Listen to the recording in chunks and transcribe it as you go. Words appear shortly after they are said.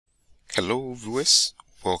Hello viewers,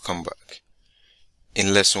 welcome back.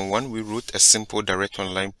 In lesson 1 we wrote a simple direct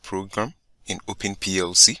online program in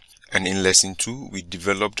OpenPLC, and in lesson 2 we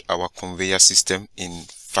developed our conveyor system in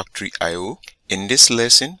Factory IO. In this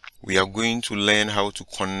lesson we are going to learn how to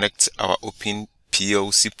connect our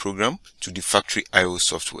OpenPLC program to the Factory IO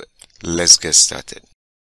software. Let's get started.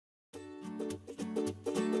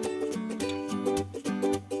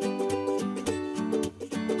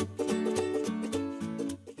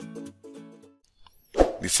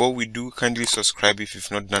 Before we do, kindly subscribe if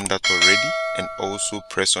you've not done that already, and also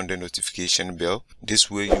press on the notification bell. This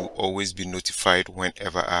way you'll always be notified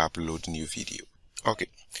whenever I upload new video. Okay,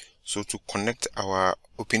 so to connect our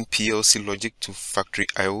OpenPLC Logic to Factory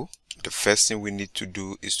IO, the first thing we need to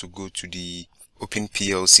do is to go to the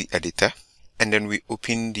OpenPLC editor, and then we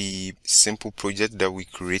open the simple project that we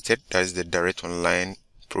created, that is the direct online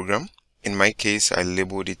program. In my case, I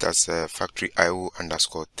labeled it as Factory IO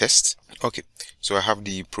underscore test. Okay, so I have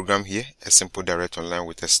the program here, a simple direct online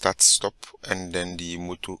with a start stop, and then the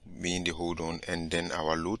motor being the hold on, and then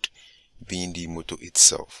our load being the motor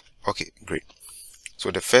itself. Okay, great.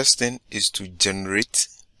 So the first thing is to generate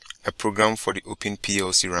a program for the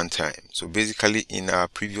OpenPLC runtime. So basically in our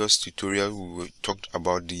previous tutorial we talked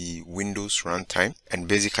about the Windows runtime, and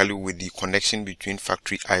basically with the connection between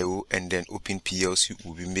Factory IO and then OpenPLC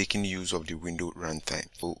we'll be making use of the Windows runtime.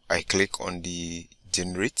 So I click on the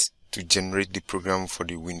generate to generate the program for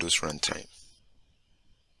the Windows runtime.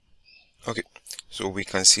 Okay, so we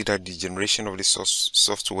can see that the generation of the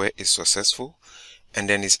software is successful, and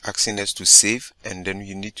then it's asking us to save, and then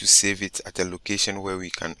you need to save it at a location where we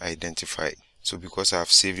can identify it. So because I've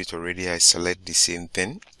saved it already, I select the same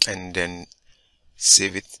thing and then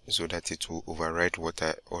save it so that it will overwrite what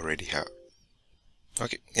I already have.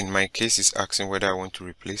 Okay, in my case it's asking whether I want to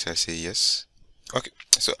replace. I say yes. Okay,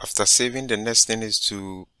 so after saving, the next thing is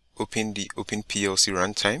to open the OpenPLC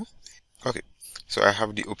runtime. Okay, so I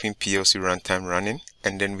have the OpenPLC runtime running,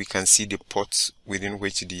 and then we can see the ports within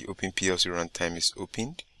which the OpenPLC runtime is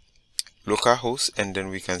opened. Localhost, and then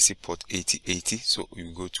we can see port 8080. So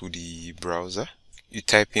you go to the browser, you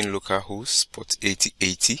type in localhost port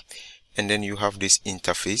 8080, and then you have this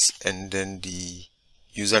interface, and then the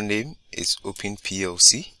username is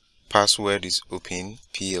OpenPLC, password is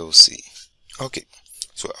OpenPLC. Okay,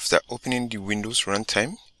 so after opening the Windows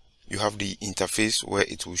runtime, you have the interface where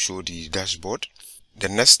it will show the dashboard. The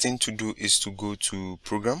next thing to do is to go to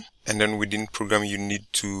program, and then within program you need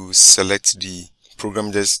to select the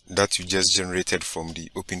program that you just generated from the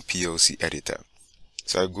OpenPLC editor.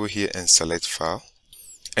 So I go here and select file,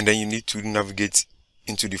 and then you need to navigate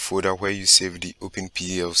into the folder where you save the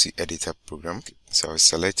OpenPLC editor program. So I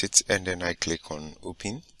select it, and then I click on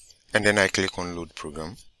open, and then I click on load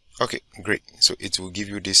program. Okay, great. So it will give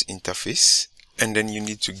you this interface, and then you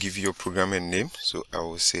need to give your program a name. So I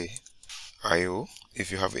will say IO.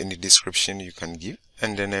 If you have any description you can give,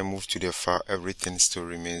 and then I move to the file. Everything still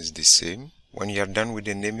remains the same. When you are done with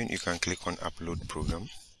the naming, you can click on upload program.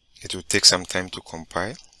 It will take some time to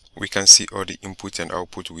compile. We can see all the input and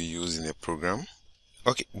output we use in the program.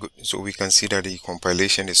 Okay, good. So we can see that the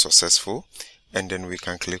compilation is successful, and then we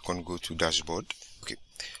can click on go to dashboard. Okay,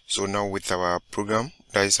 so now with our program,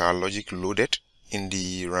 that is our logic, loaded in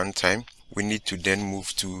the runtime, we need to then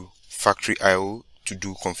move to Factory IO to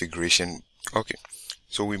do configuration. Okay,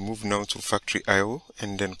 so we move now to Factory IO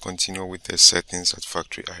and then continue with the settings at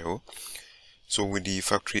Factory IO. So with the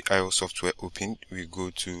Factory IO software open, we go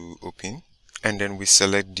to open, and then we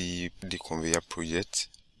select the conveyor project.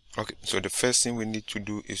 Okay, so the first thing we need to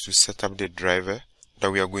do is to set up the driver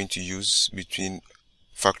that we are going to use between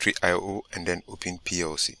Factory IO and then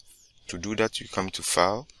OpenPLC. To do that, you come to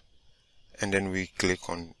file, and then we click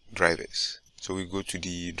on drivers. So we go to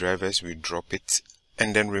the drivers, we drop it,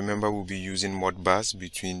 and then remember we'll be using Modbus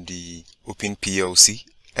between the OpenPLC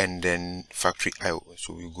and then Factory IO.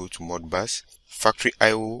 So we go to Modbus. Factory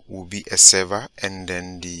IO will be a server, and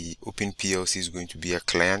then the OpenPLC is going to be a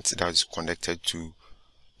client that is connected to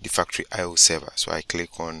the Factory IO server. So I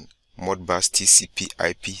click on Modbus TCP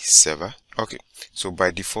IP server. Okay, so by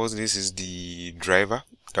default this is the driver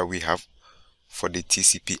that we have for the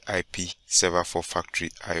TCP IP server for Factory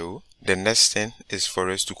IO. The next thing is for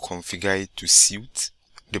us to configure it to suit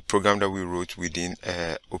the program that we wrote within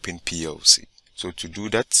OpenPLC. So to do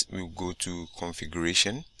that, we'll go to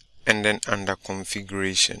configuration, and then under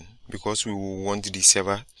configuration, because we will want the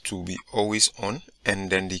server to be always on and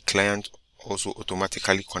then the client also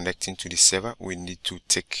automatically connecting to the server, we need to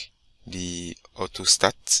take the auto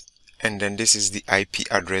start, and then this is the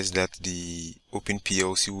IP address that the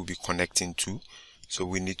OpenPLC will be connecting to. So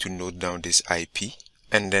we need to note down this IP,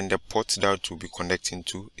 and then the port that we'll be connecting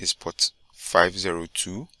to is port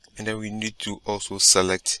 502, and then we need to also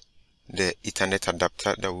select the Ethernet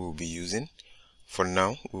adapter that we will be using. For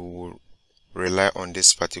now, we will rely on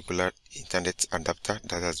this particular Ethernet adapter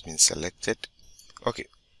that has been selected. Okay,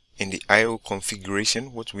 in the I/O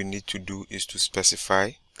configuration, what we need to do is to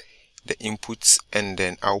specify the inputs and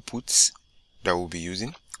then outputs that we'll be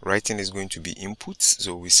using. Writing is going to be inputs,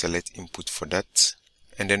 so we select input for that,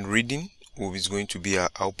 and then reading is going to be our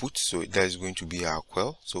output, so that is going to be our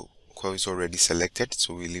coil. So coil is already selected,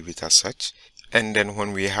 so we leave it as such. And then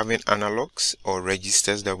when we're having analogs or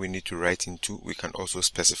registers that we need to write into, we can also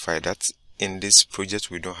specify that. In this project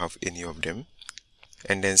we don't have any of them,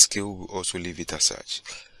 and then scale will also leave it as such.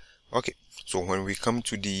 Okay, so when we come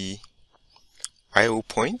to the I/O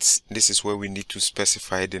points, this is where we need to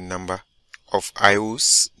specify the number of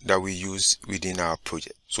IOs that we use within our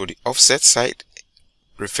project. So the offset side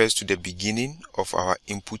refers to the beginning of our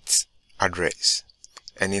input address,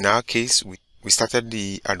 and in our case we started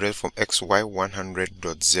the address from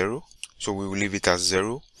xy100.0, so we will leave it as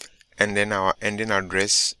 0, and then our ending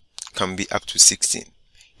address can be up to 16.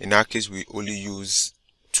 In our case we only use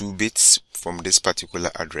 2 bits from this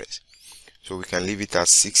particular address, so we can leave it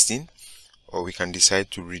as 16, or we can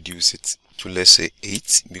decide to reduce it to, let's say,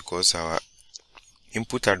 8, because our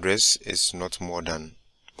input address is not more than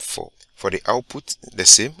 4. For the output, the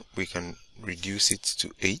same, we can reduce it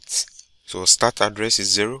to 8. So start address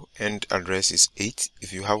is 0, end address is 8.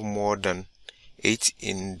 If you have more than 8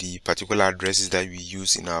 in the particular addresses that we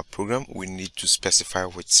use in our program, we need to specify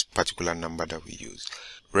which particular number that we use.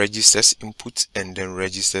 Registers input and then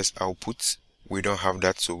registers output, we don't have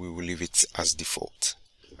that, so we will leave it as default.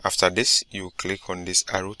 After this, you click on this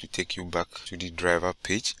arrow to take you back to the driver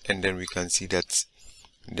page, and then we can see that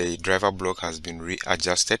the driver block has been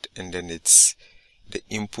readjusted, and then it's the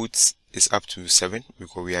input is up to 7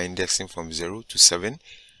 because we are indexing from 0 to 7,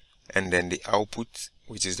 and then the output,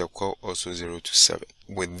 which is the core, also 0 to 7.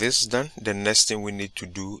 With this done, the next thing we need to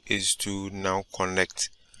do is to now connect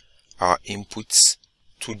our inputs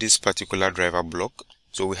to this particular driver block.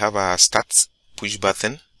 So we have our start push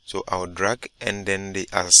button, so I'll drag, and then the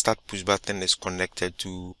start push button is connected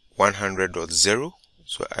to 100.0,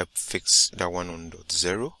 so I fix that one on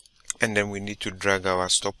 0, and then we need to drag our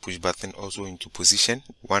stop push button also into position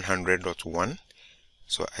 100.1,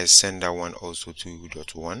 so I send that one also to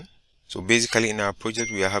 1. So basically in our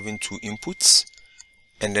project we are having 2 inputs,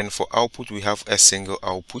 and then for output we have a single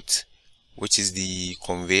output, which is the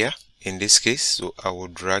conveyor in this case. So I will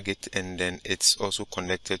drag it, and then it's also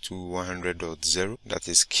connected to 100.0, that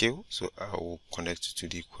is Q, so I will connect it to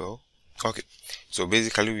the coil. Okay, so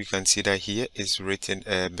basically we can see that here is written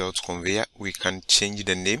belt conveyor. We can change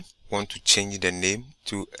the name. Want to change the name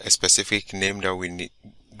to a specific name that we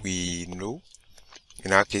know.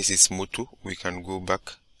 In our case it's moto. We can go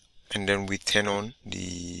back, and then we turn on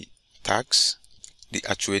the tags, the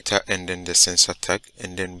actuator and then the sensor tag,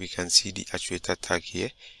 and then we can see the actuator tag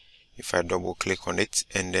here. If I double click on it,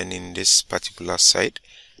 and then in this particular side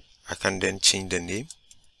I can then change the name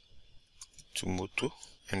to moto,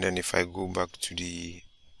 and then if I go back to the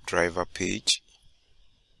driver page,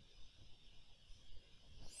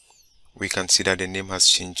 we can see that the name has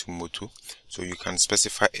changed to moto. So you can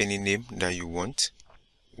specify any name that you want.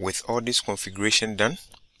 With all this configuration done,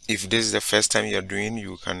 if this is the first time you're doing,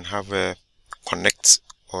 you can have a connect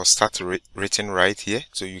or start written right here,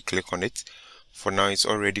 so you click on it. For now it's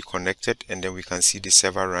already connected, and then we can see the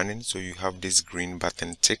server running, so you have this green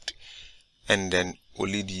button ticked, and then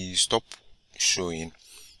only the stop showing.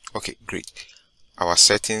 Okay, great. Our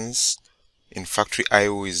settings in factory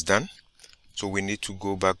IO is done, so we need to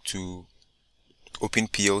go back to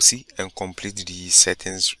OpenPLC and complete the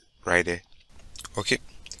settings right there. Okay,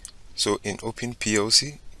 so in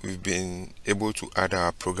OpenPLC we've been able to add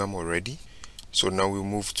our program already. So now we'll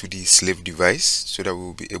move to the slave device, so that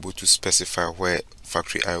we'll be able to specify where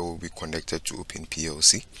factory IO will be connected to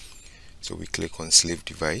OpenPLC. So we click on slave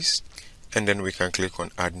device, and then we can click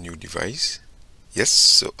on add new device. Yes,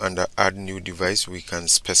 so under add new device we can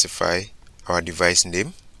specify our device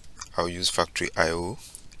name. I'll use factory IO,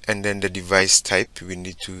 and then the device type we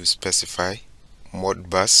need to specify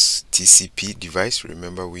Modbus TCP device.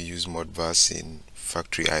 Remember we use Modbus in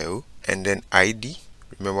factory IO. And then ID,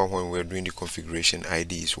 remember when we're doing the configuration,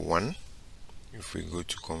 ID is 1. If we go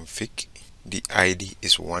to config, the ID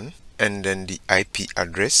is 1. And then the IP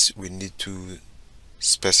address, we need to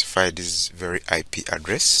specify this very IP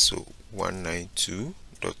address, so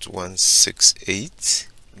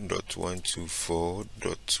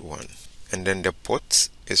 192.168.124.1, and then the port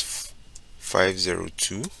is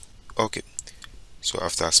 502. Okay, so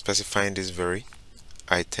after specifying this very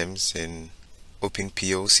items in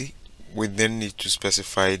OpenPLC. We then need to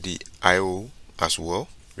specify the IO as well.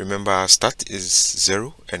 Remember, our start is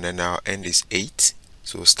 0 and then our end is 8.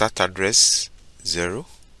 So start address 0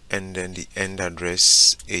 and then the end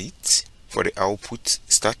address 8. For the output,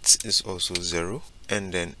 start is also 0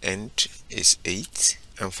 and then end is 8.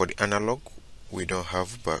 And for the analog, we don't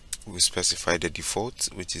have, but we specify the default,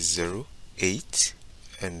 which is 0, 8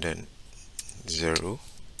 and then 0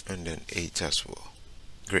 and then 8 as well.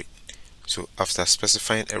 Great. So after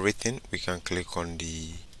specifying everything, we can click on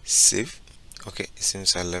the save. Okay, it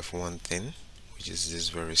seems I left one thing, which is this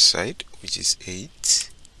very side, which is 8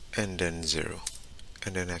 and then 0,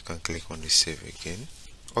 and then I can click on the save again.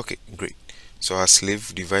 Okay, great. So our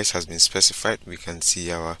slave device has been specified. We can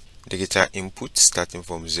see our digital input starting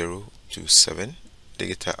from 0 to 7,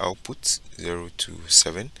 digital output 0 to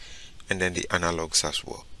 7, and then the analogs as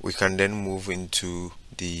well. We can then move into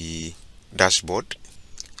the dashboard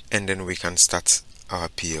and then we can start our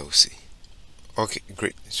PLC. Okay,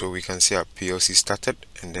 great. So we can see our PLC started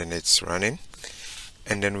and then it's running,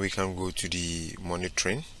 and then we can go to the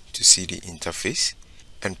monitoring to see the interface,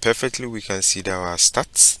 and perfectly we can see that our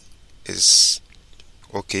start is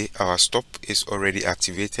okay. Our stop is already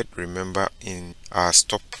activated. Remember, in our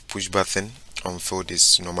stop push button on field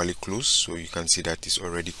is normally closed, so you can see that it's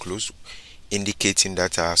already closed, indicating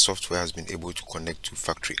that our software has been able to connect to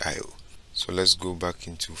factory IO. So let's go back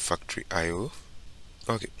into factory IO.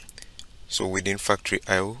 Okay, so within factory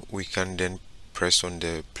IO, we can then press on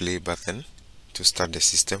the play button to start the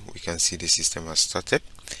system. We can see the system has started,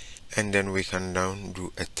 and then we can now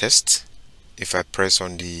do a test. If I press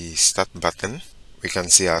on the start button, we can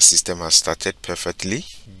see our system has started perfectly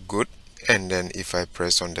good. And then if I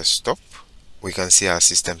press on the stop, we can see our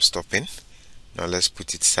system stopping. Now let's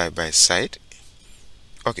put it side by side.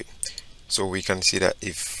 Okay, so we can see that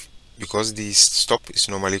because the stop is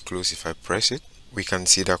normally closed, if I press it, we can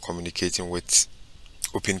see that communicating with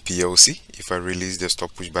OpenPLC. If I release the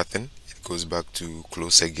stop push button, it goes back to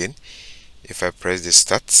close again. If I press the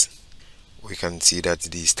start, we can see that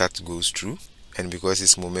the start goes through, and because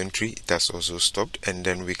it's momentary, it has also stopped. And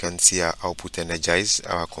then we can see our output energized,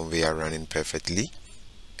 our conveyor running perfectly.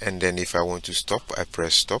 And then if I want to stop, I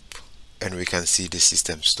press stop, and we can see the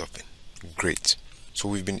system stopping. Great. So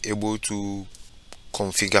we've been able to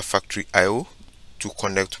configure factory IO to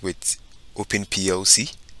connect with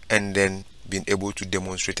OpenPLC, and then been able to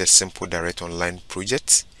demonstrate a simple direct online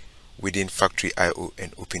project within factory IO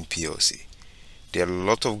and OpenPLC. There are a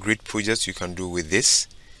lot of great projects you can do with this.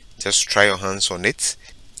 Just try your hands on it.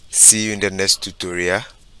 See you in the next tutorial.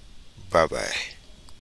 Bye bye.